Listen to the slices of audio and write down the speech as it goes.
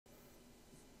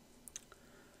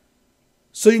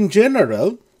So in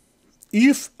general,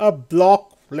 if a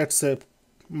block, let's say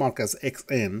mark as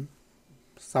xn,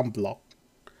 some block,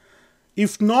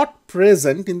 if not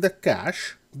present in the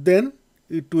cache, then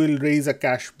it will raise a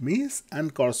cache miss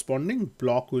and corresponding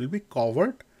block will be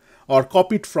covered or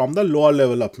copied from the lower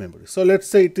level of memory. So let's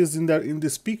say it is in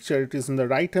this picture, it is in the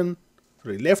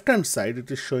left hand side,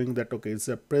 it is showing that okay, it's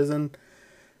a present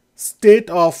state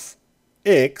of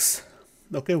x,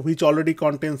 okay, which already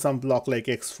contains some block like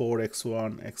x4,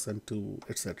 x1, xn2,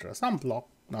 etc., some block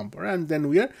number, and then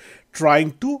we are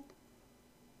trying to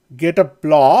get a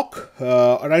block,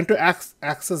 trying to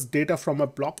access data from a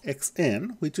block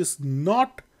xn, which is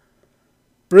not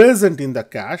present in the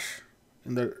cache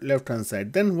in the left hand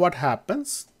side. Then what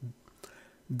happens?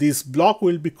 This block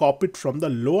will be copied from the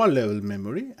lower level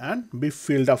memory and be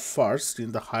filled up first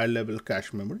in the higher level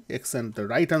cache memory. Xn, the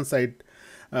right hand side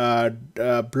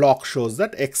block shows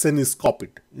that xn is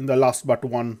copied in the last but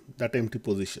one, that empty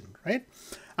position, right?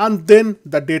 And then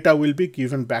the data will be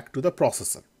given back to the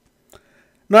processor.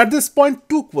 Now at this point,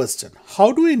 two questions.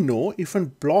 How do we know if a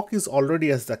block is already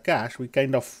as the cache? We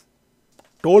kind of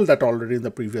told that already in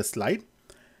the previous slide.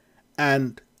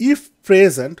 And if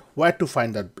present, where to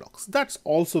find that blocks? That's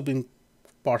also been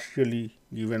partially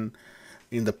given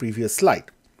in the previous slide.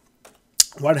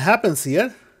 What happens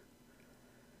here?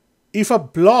 If a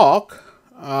block,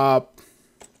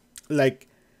 like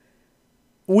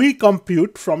we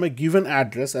compute from a given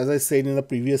address, as I said in the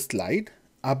previous slide,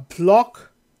 a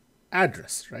block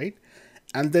address, right?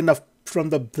 And then from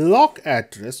the block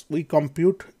address, we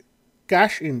compute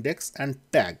cache index and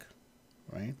tag,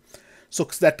 right? So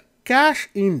that cache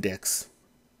index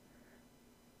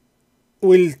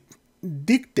will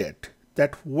dictate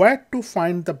that where to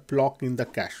find the block in the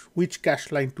cache, which cache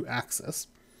line to access,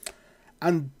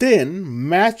 and then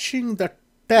matching the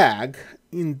tag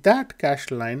in that cache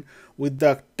line with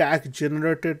the tag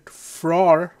generated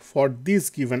for this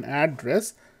given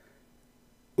address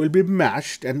will be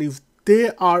matched, and if they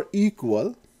are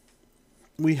equal,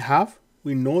 we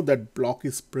know that block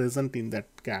is present in that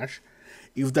cache.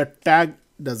 If the tag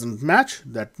doesn't match,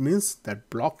 that means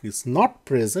that block is not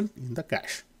present in the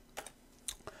cache.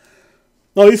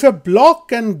 Now if a block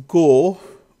can go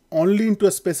only into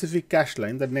a specific cache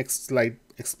line, the next slide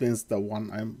explains the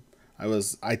one I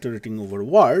was iterating over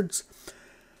words,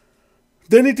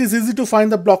 then it is easy to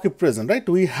find the block if present, right?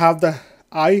 We have the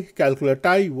calculate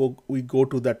I, we go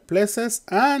to that places,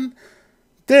 and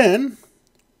then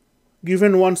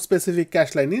given one specific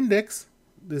cache line index,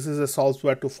 this is a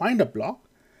software to find a block,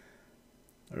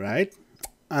 right?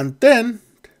 And then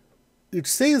it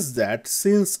says that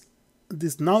since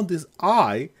this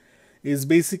I is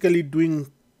basically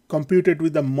computed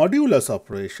with the modulus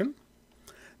operation,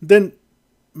 then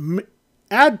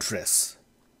address,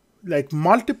 like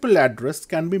multiple address,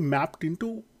 can be mapped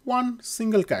into one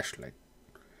single cache line,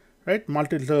 right?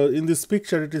 In this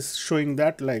picture it is showing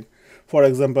that, like for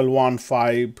example 1,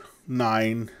 5,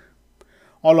 9,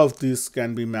 all of these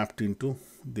can be mapped into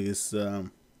this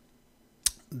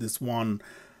this one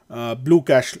blue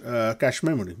cache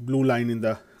memory, blue line in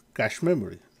the cache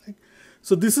memory. Right?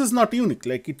 So this is not unique.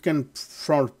 Like it can,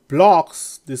 for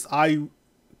blocks, this I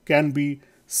can be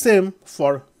same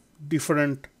for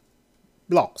different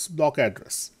blocks, block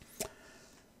address.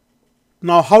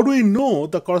 Now, how do we know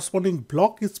the corresponding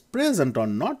block is present or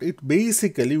not? It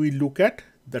basically, we look at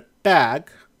the tag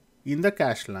in the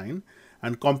cache line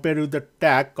and compare with the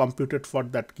tag computed for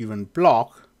that given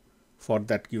block for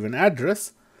that given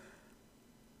address.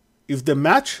 If they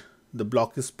match, the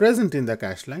block is present in the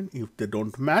cache line. If they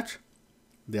don't match,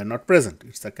 they are not present.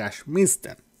 It's a cache miss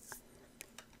then.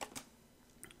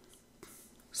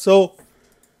 So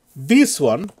this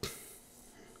one,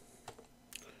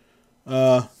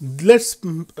 let's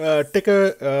take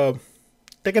an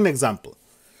example,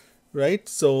 right?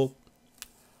 So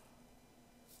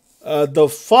the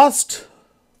first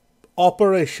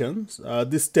operations,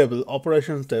 this table,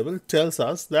 operations table, tells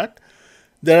us that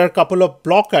there are a couple of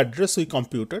block address we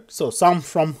computed. So some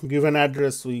from given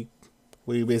address we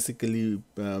basically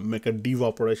make a div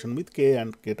operation with k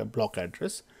and get a block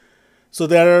address. So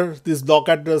there are this block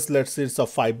address, let's say it's a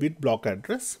 5-bit block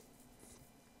address,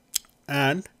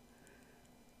 and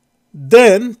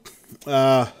then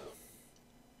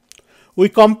we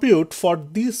compute for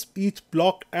this each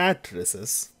block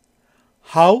addresses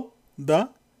how the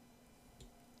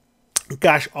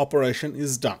cache operation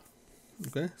is done.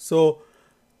 Okay, so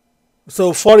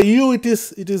for you it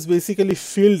is basically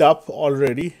filled up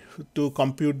already to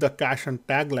compute the cache and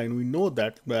tag line. We know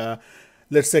that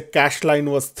let's say cache line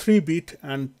was 3-bit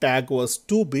and tag was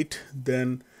 2-bit,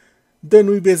 then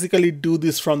we basically do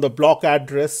this from the block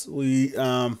address. We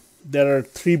there are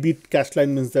 3-bit cache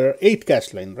line means there are 8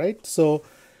 cache line, right? So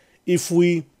if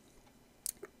we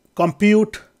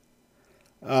compute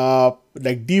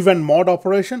like div and mod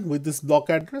operation with this block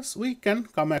address, we can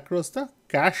come across the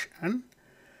cache and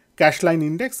cache line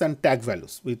index and tag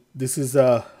values. This is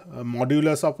a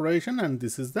modulus operation, and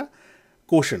this is the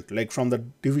quotient. Like from the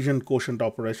division quotient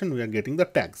operation, we are getting the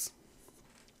tags.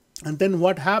 And then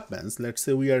what happens, let's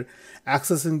say we are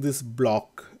accessing this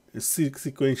block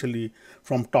sequentially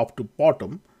from top to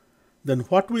bottom, then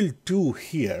what we'll do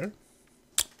here,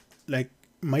 like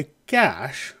my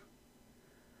cache,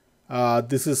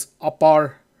 this is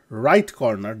upper right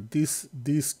corner,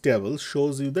 this table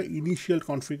shows you the initial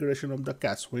configuration of the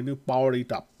cache when you power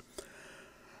it up.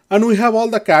 And we have all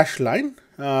the cache line,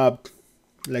 like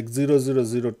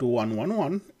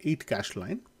 000211, 8 cache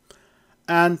line.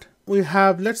 And we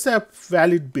have, let's say, a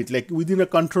valid bit, like within a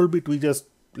control bit, we just,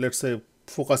 let's say,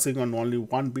 focusing on only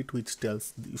one bit, which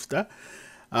tells if the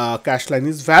cache line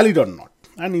is valid or not.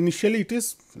 And initially it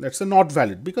is, let's say, not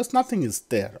valid because nothing is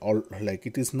there, or like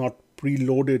it is not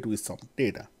preloaded with some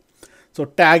data. So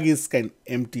tag is kind of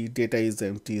empty, data is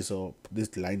empty, so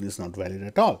this line is not valid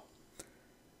at all.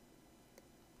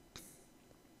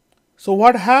 So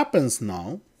what happens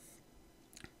now,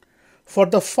 for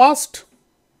the first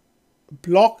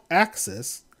block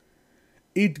access,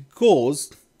 it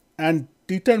goes and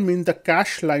determines the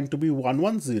cache line to be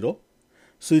 110.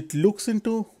 So it looks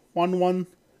into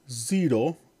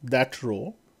 110, that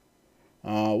row,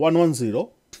 110,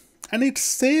 and it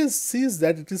sees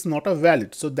that it is not a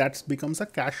valid. So that becomes a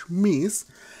cache miss,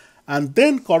 and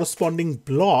then corresponding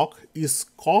block is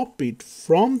copied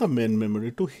from the main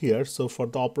memory to here. So for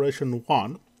the operation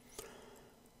 1,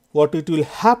 what it will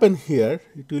happen here,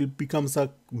 it will becomes a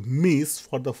miss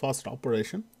for the first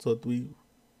operation. So we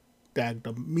tagged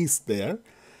a miss there,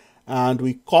 and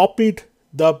we copied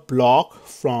the block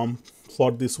for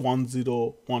this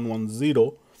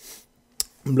 10110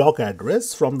 block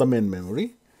address from the main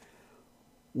memory.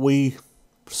 We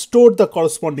stored the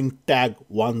corresponding tag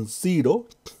 10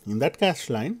 in that cache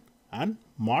line and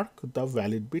mark the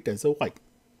valid bit as a Y.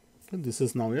 And this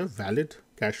is now a valid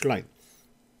cache line.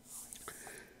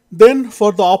 Then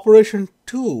for the operation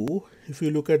 2, if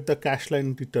you look at the cache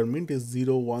line determined is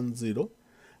 010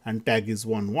 and tag is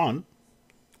 11.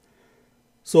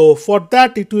 So for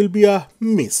that it will be a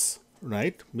miss,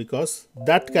 right? Because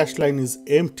that cache line is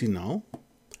empty now,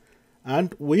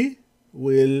 and we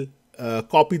will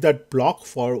copy that block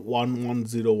for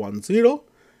 11010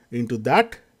 into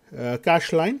that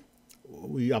cache line.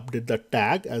 We update the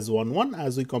tag as 11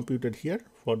 as we computed here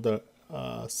for the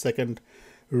second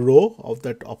row of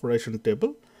that operation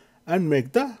table, and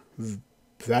make the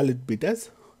valid bit as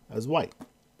Y.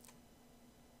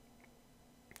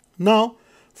 Now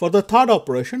for the third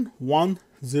operation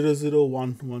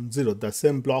 100110, the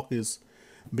same block is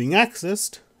being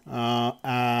accessed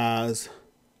as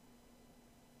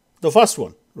the first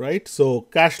one, right? So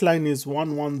cache line is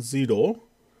 110.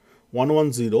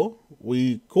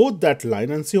 We code that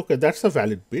line and see, okay, that's a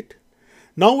valid bit.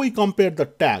 Now we compare the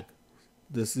tag.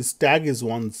 This tag is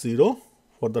 10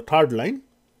 for the third line.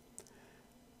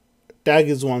 Tag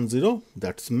is 10,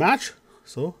 that's match.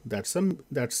 So that's a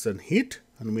hit,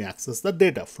 and we access the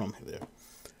data from here.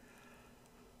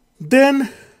 Then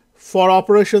for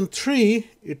operation 3,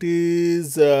 it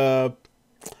is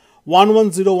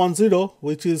 11010,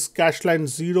 which is cache line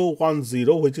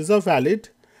 010, which is a valid.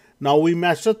 Now we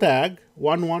match the tag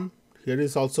 11. Here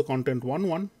is also content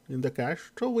 11 in the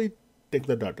cache. So we take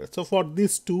the data. So for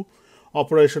these two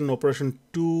operation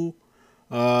 2,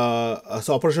 so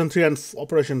operation 3 and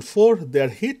operation 4, they are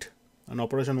hit, and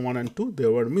operation 1 and 2, they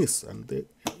were miss, and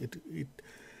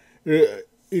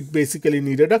it basically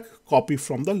needed a copy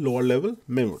from the lower level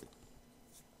memory.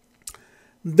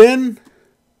 Then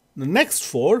the next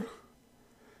 4,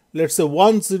 let's say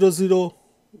 1000,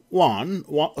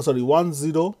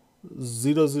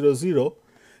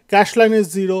 cache line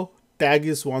is 0, tag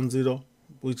is 10,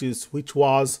 which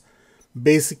was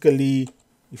basically,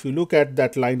 if you look at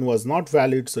that line, was not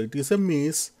valid, so it is a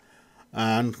miss,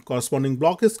 and corresponding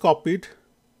block is copied,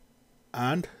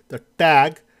 and the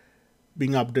tag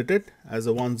being updated as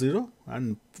a 10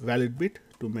 and valid bit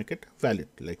to make it valid,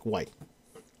 like Y.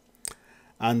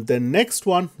 And then next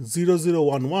one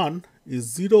 0011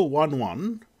 is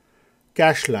 011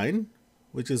 cache line,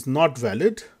 which is not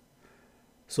valid.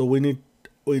 So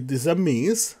this is a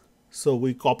miss. So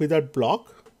we copy that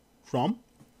block from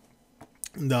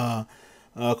the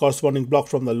corresponding block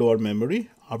from the lower memory,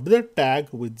 update the tag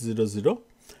with 00,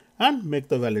 and make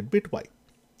the valid bit Y.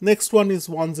 Next one is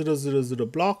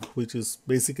 1000 block, which is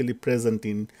basically present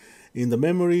in in the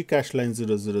memory, cache line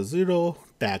 000,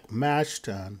 tag matched,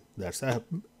 and that's a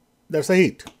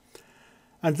hit.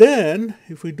 And then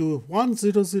if we do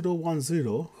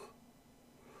 10010,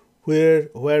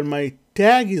 where my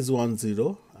tag is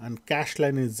 10 and cache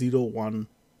line is 010.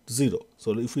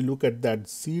 So if we look at that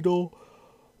 010,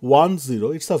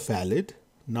 it's a valid.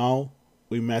 Now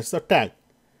we match the tag.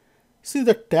 See,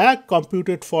 the tag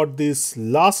computed for this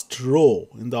last row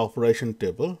in the operation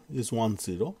table is 10,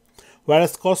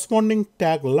 whereas corresponding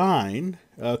tag line,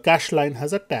 cache line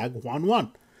has a tag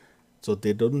 11. So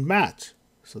they don't match.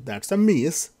 So that's a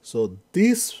miss. So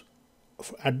this,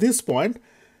 at this point,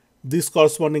 this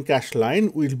corresponding cache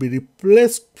line will be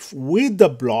replaced with the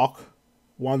block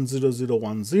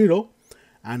 10010,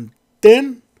 and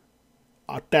then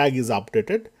a tag is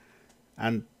updated,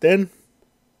 and then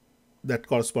that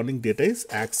corresponding data is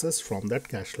accessed from that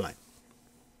cache line.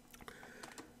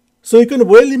 So you can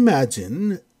well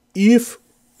imagine if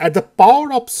at the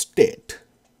power up state,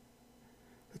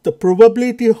 the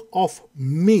probability of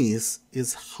miss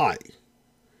is high,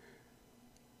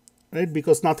 right?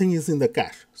 Because nothing is in the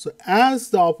cache. So as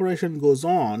the operation goes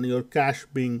on, your cache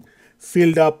being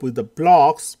filled up with the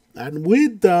blocks and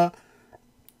with the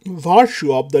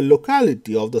virtue of the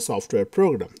locality of the software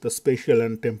program, the spatial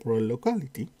and temporal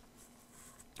locality,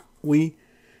 we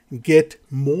get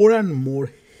more and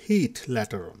more hit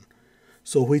later on.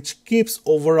 So which keeps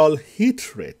overall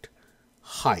hit rate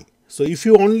high. So if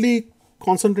you only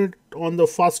concentrate on the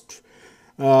first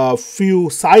few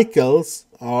cycles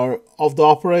or of the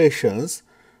operations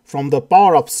from the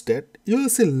power up state, you will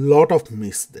see a lot of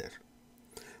miss there.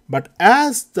 But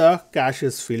as the cache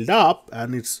is filled up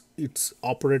and it's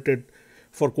operated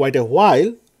for quite a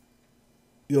while,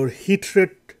 your hit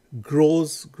rate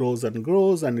grows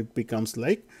and it becomes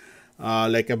like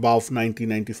above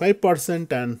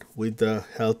 90-95%, and with the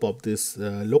help of this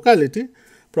locality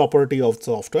property of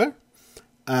software,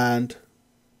 and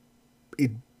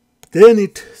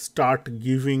it start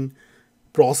giving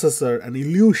processor an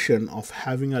illusion of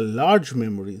having a large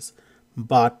memories,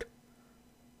 but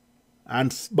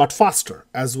faster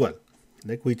as well,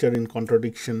 like which are in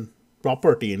contradiction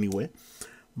property anyway.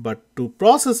 But to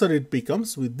processor, it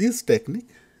becomes with this technique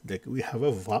that we have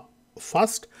a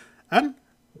fast and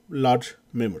large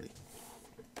memory.